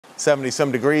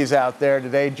70-some degrees out there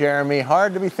today, Jeremy.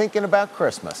 Hard to be thinking about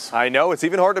Christmas. I know. It's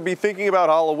even hard to be thinking about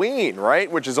Halloween,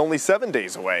 right? Which is only 7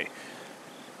 days away.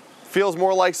 Feels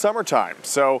more like summertime.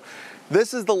 So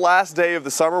this is the last day of the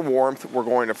summer warmth. We're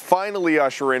going to finally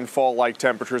usher in fall-like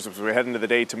temperatures as we head into the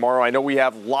day tomorrow. I know we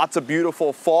have lots of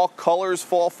beautiful fall colors,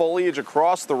 fall foliage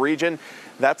across the region.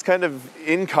 That's kind of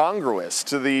incongruous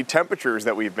to the temperatures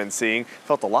that we've been seeing.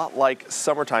 Felt a lot like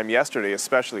summertime yesterday,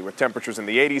 especially with temperatures in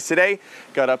the 80s. Today,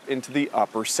 got up into the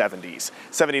upper 70s.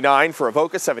 79 for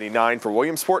Avoca, 79 for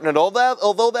Williamsport. And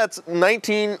although that's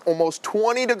 19, almost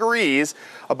 20 degrees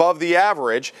above the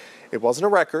average, it wasn't a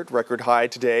record. Record high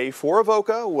today for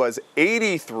Avoca was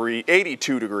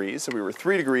 82 degrees. So we were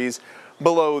 3 degrees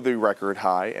below the record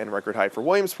high. And record high for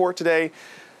Williamsport today,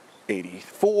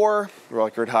 84,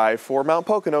 record high for Mount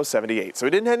Pocono, 78. So we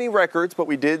didn't have any records, but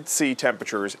we did see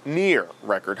temperatures near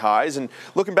record highs. And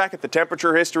looking back at the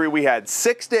temperature history, we had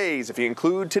 6 days, if you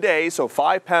include today, so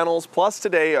 5 panels plus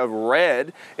today of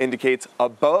red indicates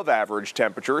above average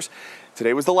temperatures.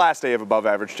 Today was the last day of above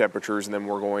average temperatures, and then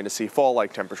we're going to see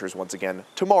fall-like temperatures once again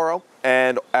tomorrow,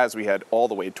 and as we head all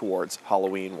the way towards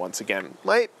Halloween once again.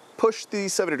 Might push the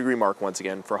 70-degree mark once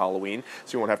again for Halloween,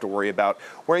 so you won't have to worry about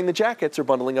wearing the jackets or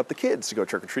bundling up the kids to go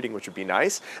trick-or-treating, which would be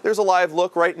nice. There's a live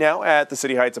look right now at the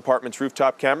City Heights Apartments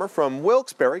rooftop camera from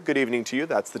Wilkes-Barre. Good evening to you.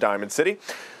 That's the Diamond City.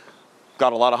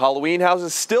 Got a lot of Halloween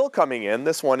houses still coming in.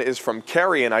 This one is from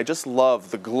Carrie, and I just love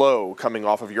the glow coming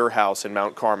off of your house in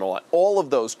Mount Carmel. All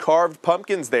of those carved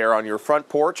pumpkins there on your front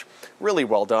porch, really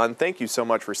well done. Thank you so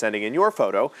much for sending in your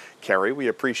photo, Carrie. We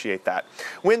appreciate that.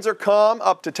 Winds are calm,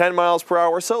 up to 10 miles per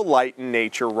hour, so light in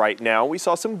nature right now. We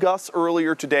saw some gusts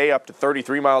earlier today, up to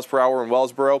 33 miles per hour in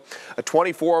Wellsboro. A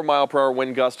 24-mile-per-hour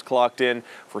wind gust clocked in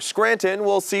for Scranton.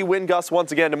 We'll see wind gusts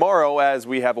once again tomorrow as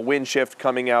we have a wind shift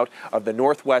coming out of the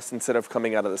northwest instead of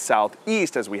coming out of the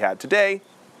southeast as we had today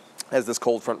as this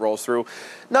cold front rolls through.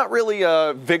 Not really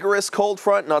a vigorous cold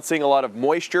front, not seeing a lot of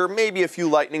moisture, maybe a few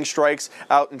lightning strikes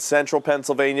out in central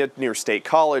Pennsylvania near State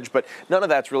College, but none of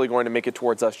that's really going to make it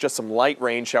towards us, just some light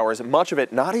rain showers, and much of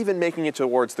it not even making it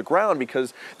towards the ground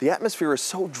because the atmosphere is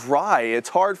so dry, it's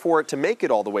hard for it to make it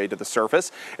all the way to the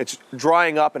surface. It's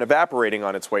drying up and evaporating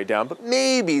on its way down, but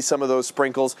maybe some of those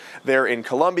sprinkles there in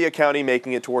Columbia County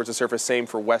making it towards the surface, same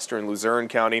for western Luzerne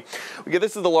County.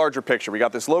 This is the larger picture. We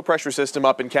got this low pressure system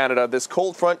up in Canada. This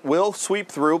cold front will sweep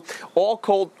through.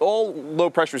 All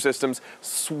low pressure systems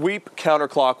sweep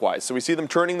counterclockwise. So we see them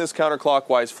turning this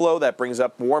counterclockwise flow. That brings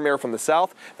up warm air from the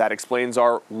south. That explains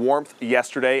our warmth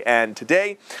yesterday and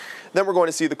today. Then we're going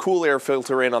to see the cool air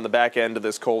filter in on the back end of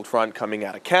this cold front coming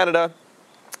out of Canada.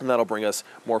 And that'll bring us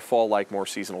more fall-like, more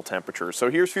seasonal temperatures.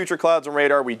 So here's future clouds and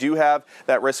radar. We do have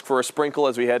that risk for a sprinkle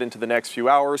as we head into the next few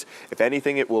hours. If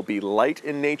anything, it will be light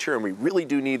in nature, and we really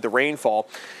do need the rainfall.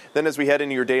 Then as we head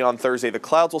into your day on Thursday, the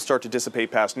clouds will start to dissipate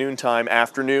past noontime.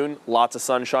 Afternoon, lots of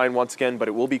sunshine once again, but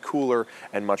it will be cooler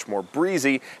and much more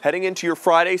breezy. Heading into your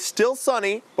Friday, still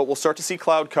sunny, but we'll start to see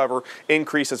cloud cover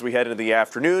increase as we head into the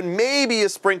afternoon. Maybe a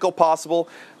sprinkle possible,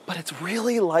 but it's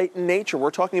really light in nature. We're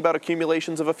talking about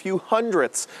accumulations of a few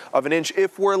hundredths of an inch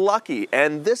if we're lucky.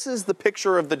 And this is the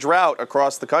picture of the drought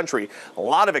across the country. A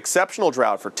lot of exceptional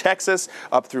drought for Texas,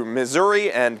 up through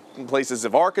Missouri and places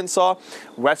of Arkansas,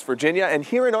 West Virginia. And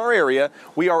here in our area,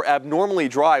 we are abnormally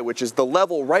dry, which is the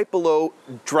level right below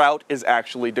drought is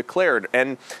actually declared.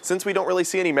 And since we don't really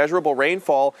see any measurable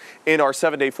rainfall in our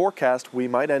 7-day forecast, we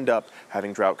might end up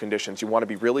having drought conditions. You want to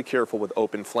be really careful with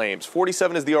open flames.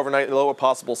 47 is the overnight low, a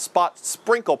possible spot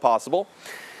sprinkle possible.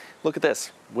 Look at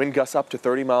this. Wind gusts up to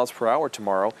 30 miles per hour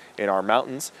tomorrow in our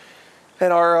mountains.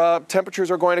 And our temperatures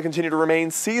are going to continue to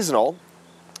remain seasonal.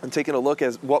 And taking a look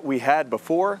at what we had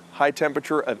before, high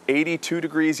temperature of 82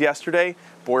 degrees yesterday.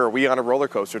 Boy, are we on a roller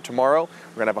coaster. Tomorrow,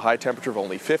 we're going to have a high temperature of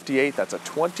only 58. That's a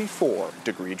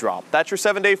 24-degree drop. That's your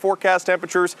 7-day forecast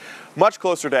temperatures, much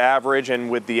closer to average. And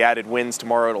with the added winds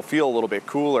tomorrow, it'll feel a little bit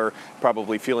cooler,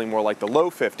 probably feeling more like the low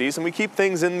 50s. And we keep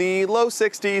things in the low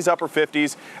 60s, upper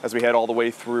 50s as we head all the way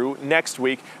through next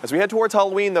week. As we head towards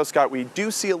Halloween, though, Scott, we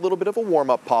do see a little bit of a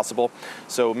warm-up possible.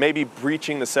 So maybe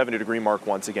breaching the 70-degree mark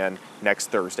once again next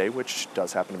Thursday, which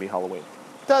does happen to be Halloween.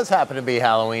 Does happen to be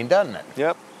Halloween, doesn't it?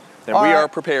 Yep. And we are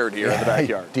prepared here in the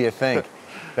backyard. Do you think?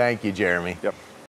 Thank you, Jeremy. Yep.